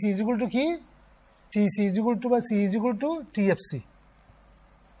বা টিসি ইজ ইকুয়াল টু কি, টিসি ইজ ইকুয়াল টু বা C is equal to TFC,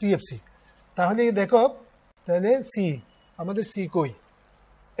 TFC. তাহলে দেখো, তাহলে সি আমাদের সি কই,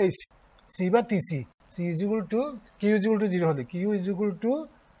 এই সি বা TC, C is equal to Q is equal to 0 হলে, কিউ ইজ ইকুয়াল টু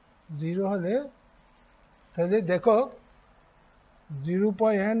 0 হলে তাহলে দেখো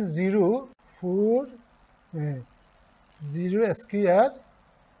 0.04 0 স্কোয়ার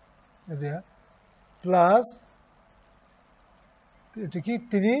প্লাস এটা কি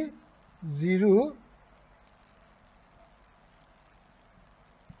 30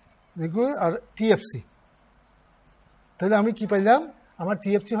 দেখো আর টিএফসি। তাহলে আমি কি পাইলাম, আমার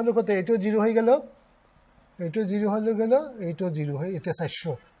টিএফসি হলো কত, এটাও 0 হয়ে গেল, এটাও 0 হয়ে গেল, এটাও 0 হয়ে, এটা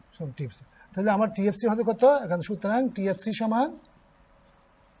 400 সব টিএফসি। তাহলে আমার টিএফসি হলো কত এখন, সুতরাং টিএফসি সমান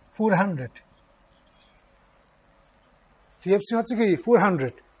 400, টিএফসি হচ্ছে কি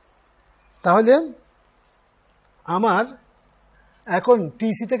 400। তাহলে আমার এখন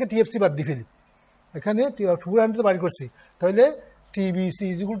টিসি থেকে টিএফসি বাদ দিয়ে ফেলি, এখানে 400 বাড়ি করছি। তাহলে টিবিসি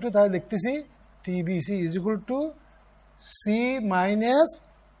ইজ ইকুয়াল টু, তাহলে লিখতেছি TBC is equal to C minus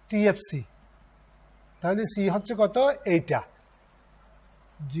TFC. তাহলে সি হচ্ছে কত, এইটা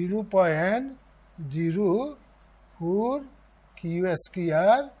 0.04 Q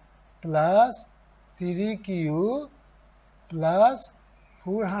square plus 3 Q plus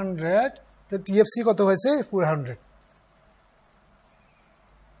 400। তো টিএফসি কত হয়েছে 400।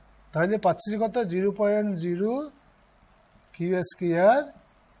 তাহলে পাচ্ছি কত, 0.0 কিউ স্কোয়ার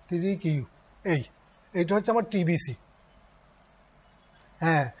 3 কিউ, এইটা হচ্ছে আমার টিবিসি।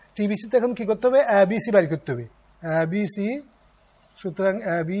 হ্যাঁ, টিবিসিতে এখন কি করতে হবে, এবিসি বাইর করতে হবে, এবিসি। সুতরাং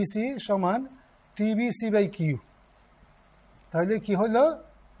এবিসি সমান টিবিসি বাই কিউ। তাহলে কি হলো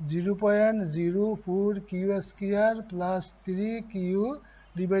 0.04 Q square plus 3 Q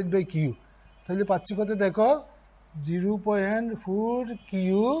divide by Q. তাহলে পাচ্ছি কত দেখো, 0.4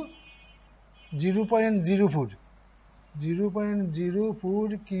 কিউ, 0.04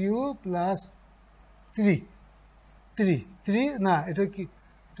 কিউ প্লাস 3 না, এটা কি,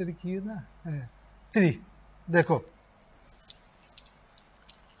 এটা কিউ না, হ্যাঁ 3। দেখো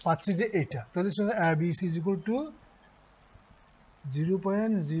পাচ্ছি যে এইটা। তাহলে ABC is equal to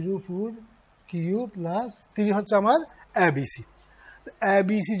 0.04 Q plus 3 হচ্ছে আমার এবিসি।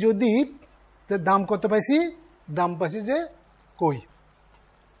 এবিসি যদি দাম কত পাইছি, দাম পাইছি যে কই,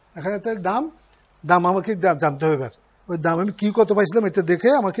 এখানে তার দাম আমাকে জানতে হবে। এবার ওই দাম আমি কিউ কত পাইছিলাম এটা দেখে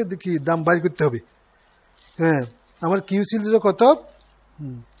আমাকে কি দাম বাইর করতে হবে। হ্যাঁ, আমার কিউ ছিল যে কত,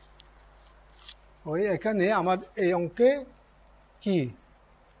 ওই এখানে আমার এই অঙ্কে কি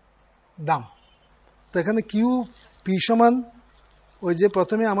দাম। তো এখানে কিউ পি সমান, ওই যে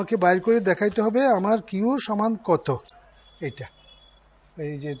প্রথমে আমাকে বাইর করে দেখাইতে হবে আমার কিউ সমান কত, এইটা,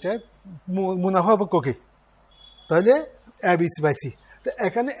 এই যে এটা মুনাফা বা কোকে। তাহলে এবিসি পাইছি। তো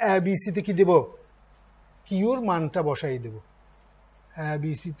এখানে এবিসিতে কি দেব, কিউর মানটা বসাই দেব,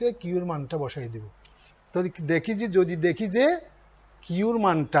 এবিসিতে কিউর মানটা বসাই দেব। তো দেখি যে, যদি দেখি যে কিউর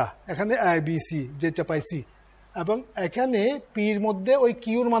মানটা এখানে এবিসি যেটা পাইছি এবং এখানে পির মধ্যে ওই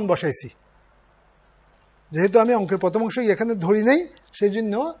কিউর মান বসাইছি, যেহেতু আমি অঙ্কের প্রথম অংশ এখানে ধরি নেই, সেই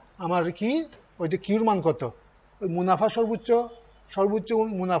জন্য আমার কি ওইটা কিউর মান কত, ওই মুনাফা সর্বোচ্চ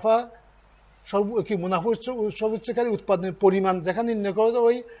মুনাফা কি মুনাফা সর্বোচ্চকারী উৎপাদনের পরিমাণ যেখানে নির্ণয় করো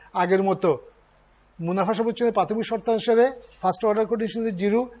ওই আগের মতো মুনাফা সর্বোচ্চকারী প্রাথমিক শর্তানুসারে first order condition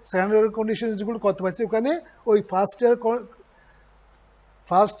 0, second order condition যেগুলো কত পাচ্ছি ওখানে ওই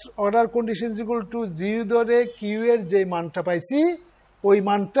first order condition equal to 0 ধরে কিউ এর যে মানটা পাইছি ওই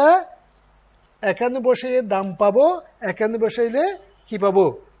মানটা এখানে বসাইলে দাম পাবো, এখানে বসাইলে কি পাবো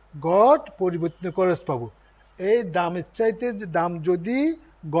গড় পরিবর্তন খরচ পাবো। এই দামের চাইতে দাম যদি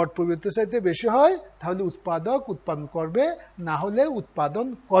গড় পরিবর্তন চাইতে বেশি হয় তাহলে উৎপাদক উৎপাদন করবে, না হলে উৎপাদন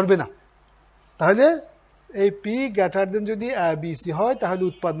করবে না। তাহলে এই পি গ্রেটার দেন যদি বিসি হয় তাহলে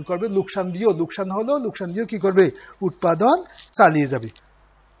উৎপাদন করবে, লোকসান দিয়েও কি করবে উৎপাদন চালিয়ে যাবে।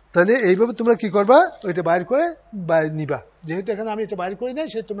 তাহলে এইভাবে তোমরা কি করবা ওইটা বাইর করে নিবা। যেহেতু এখানে আমি এটা বাইর করে দেয়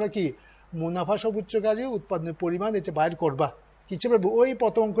সে তোমরা কি মুনাফা সর্বোচ্চকারী উৎপাদনের পরিমাণ এটা বাইর করবা। কিছু ওই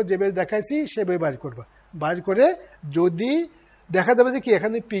প্রথম অঙ্ক যেভাবে দেখাইছি সেভাবে বাইর করবা। বাইর করে যদি দেখা যাবে যে কি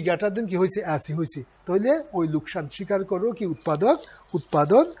এখানে পি গ্রেটার দেন কি হয়েছে অ্যাসি হয়েছে তাহলে ওই লোকসান স্বীকার করো কি উৎপাদক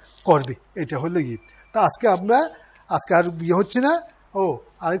উৎপাদন করবে। এটা হলো কি। তা আজকে আর হচ্ছে না।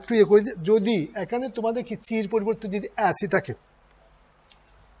 আরেকটু করে যদি এখানে তোমাদের কি সির পরিবর্তন যদি অ্যাসি থাকে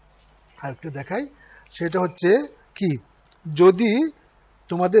আরেকটু দেখাই, সেটা হচ্ছে কি যদি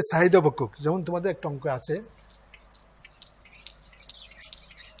তোমাদের চাহিদা অপেক্ষক, যেমন তোমাদের একটা অঙ্ক আছে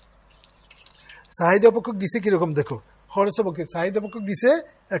চাহিদা অপেক্ষক দিছে কিরকম দেখো, খরচ অপেক্ষক চাহিদা অপেক্ষক দিছে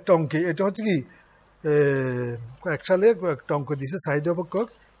একটা অঙ্কে। এটা হচ্ছে কি এক সালে একটা অঙ্ক দিছে চাহিদা অপেক্ষক,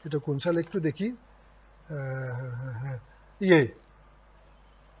 এটা কোন সালে একটু দেখি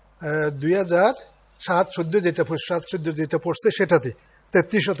 2007-14 যেটা পড়ছে সেটাতে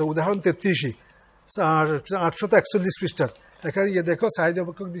 33 উদাহরণ 33 আর 841 পৃষ্ঠার। এখানে দেখো চাহিদা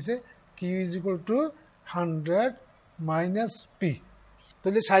অপেক্ষক দিছে Q is equal to 100 minus P.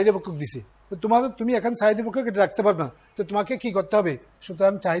 তাহলে চাহিদা অপেক্ষক দিছে, তো তুমি এখানে চাহিদা অপেক্ষক এটা রাখতে পারবে না, তো তোমাকে কি করতে হবে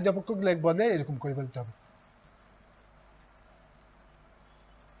সুতরাং চাহিদা অপেক্ষক বলে এরকম করে ফেলতে হবে।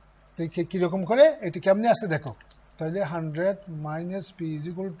 কিরকম করে এটি কেমনে আসে দেখো, তাহলে 100 minus P is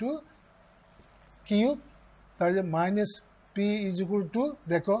equal to Q, তাহলে minus P is equal to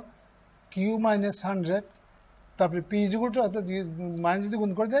দেখো কিউ মাইনাস 100, তারপরে পি ইজ ইকুয়াল টু অর্থাৎ মাইনাস যদি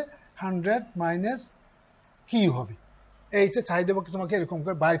গুণ করে দেয় 100 মাইনাস কিউ হবে। এইটা চাহিদা অপেক্ষক তোমাকে এরকম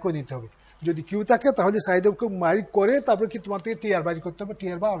করে বাইর করে নিতে হবে। যদি কিউ থাকে তাহলে চাহিদা অপেক্ষক বাইর করে তারপরে কি তোমার থেকে টিআর বাইর করতে হবে,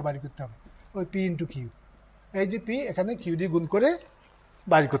 টিআর বা আর বাইর করতে হবে ওই পি ইন্টু কিউ। এই যে পি এখানে কিউ দিয়ে গুণ করে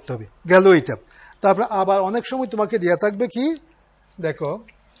বাইর করতে হবে, গেল এইটা। তারপরে আবার অনেক সময় তোমাকে দেওয়া থাকবে কি দেখো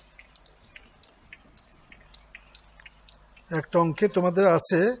একটা অঙ্কে তোমাদের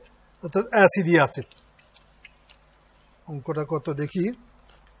আছে অর্থাৎ অ্যাসি দিয়ে আছে, অঙ্কটা কত দেখি,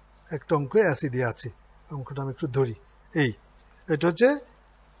 একটা অঙ্ক অ্যাসি দিয়ে আছে, অঙ্কটা আমি একটু ধরি। এটা হচ্ছে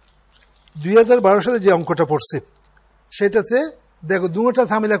 2012 সালে যে অঙ্কটা পড়ছে সেটাতে দেখো দুটা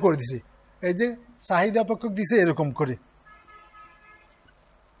ঝামেলা করে দিছে। এই যে চাহিদা অপেক্ষক দিছে এরকম করে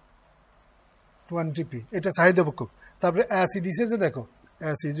 20p, এটা চাহিদা অপেক্ষক। তারপরে অ্যাসি দিছে যে দেখো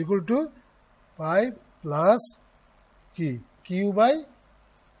অ্যাসি ইজ ইকুয়াল টু 5 প্লাস কি কিউ বাই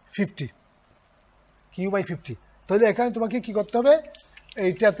 50। তাহলে এখানে তোমাকে কি করতে হবে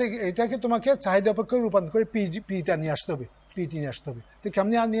এইটাকে তোমাকে চাহিদা অপেক্ষক রূপান্তর করে পিতে নিয়ে আসতে হবে, পিতে নিয়ে আসতে হবে। তো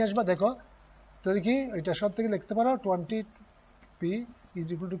কেমনি আর নিয়ে আসবা দেখো, তাহলে কি এটা সব থেকে লিখতে পারো 20p is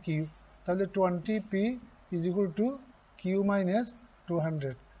equal to Q, তাহলে 20p is equal to Q minus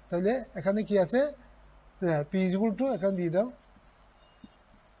 200। তাহলে এখানে কি আছে পি ইজ ইকুয়াল টু এখানে দিয়ে দাও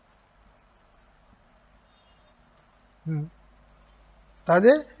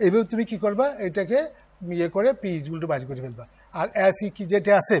তাহলে এইভাবে তুমি কি করবা এটাকে ইয়ে করে পি ইজ ইকুয়াল টু বাইর করে ফেলবা। আর অ্যাসি কি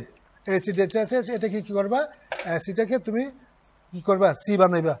যেটা আছে এটাকে কি করবা অ্যাসিটাকে তুমি কি করবা C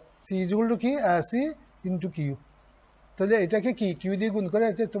বানাইবা, C is equal to কি অ্যাসি ইন্টু কিউ। তাহলে এটাকে কি কিউ দিয়ে গুণ করে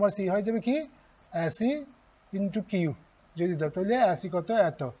তোমার সি হয়ে যাবে কি অ্যাসি ইন্টু কিউ যদি দাও, তাহলে অ্যাসি কত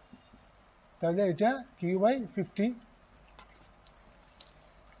এত, তাহলে এটা কিউ বাই 50।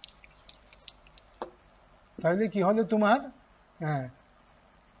 তাহলে কি হলো তোমার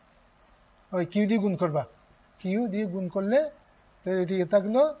ওই কিউ দিয়ে গুণ করবা, কিউ দিয়ে গুণ করলে তাহলে এটি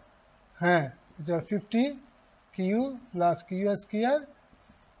থাকলো এটা 50 কিউ প্লাস কিউ স্কয়ার,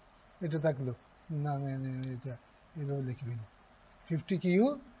 এটা থাকলো না এটা এভাবে লিখবি 50 Q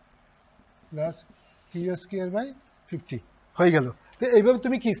plus Q square by 50 হয়ে গেল। তো এইভাবে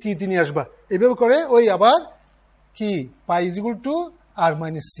তুমি কি সিতে নিয়ে আসবা, এইভাবে করে ওই আবার কি পাই is equal to R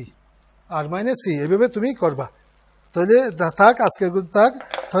minus C এইভাবে তুমি করবা। তাহলে থাক আজকের থাক।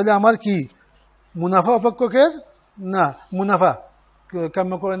 তাহলে আমার কি মুনাফা অপেক্ষকের না মুনাফা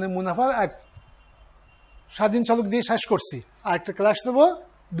কাম্যকরণের মুনাফার এক স্বাধীন চলক দিয়ে শেষ করছি। আর একটা ক্লাস নেবো,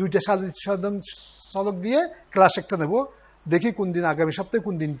 দুইটা স্বাধীন চলক দিয়ে ক্লাস একটা নেবো, দেখি কোন দিন আগামী সপ্তাহে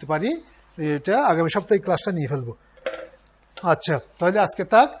কোন দিন নিতে পারি। এটা আগামী সপ্তাহে ক্লাসটা নিয়ে ফেলবো। আচ্ছা, তাহলে আজকে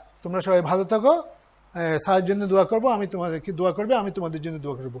থাক, তোমরা সবাই ভালো থাকো, স্যারের জন্য দোয়া করবো, আমি তোমাদেরকে দোয়া করবে, আমি তোমাদের জন্য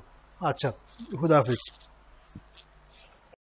দোয়া করবো। আচ্ছা, খুদা হাফিজ।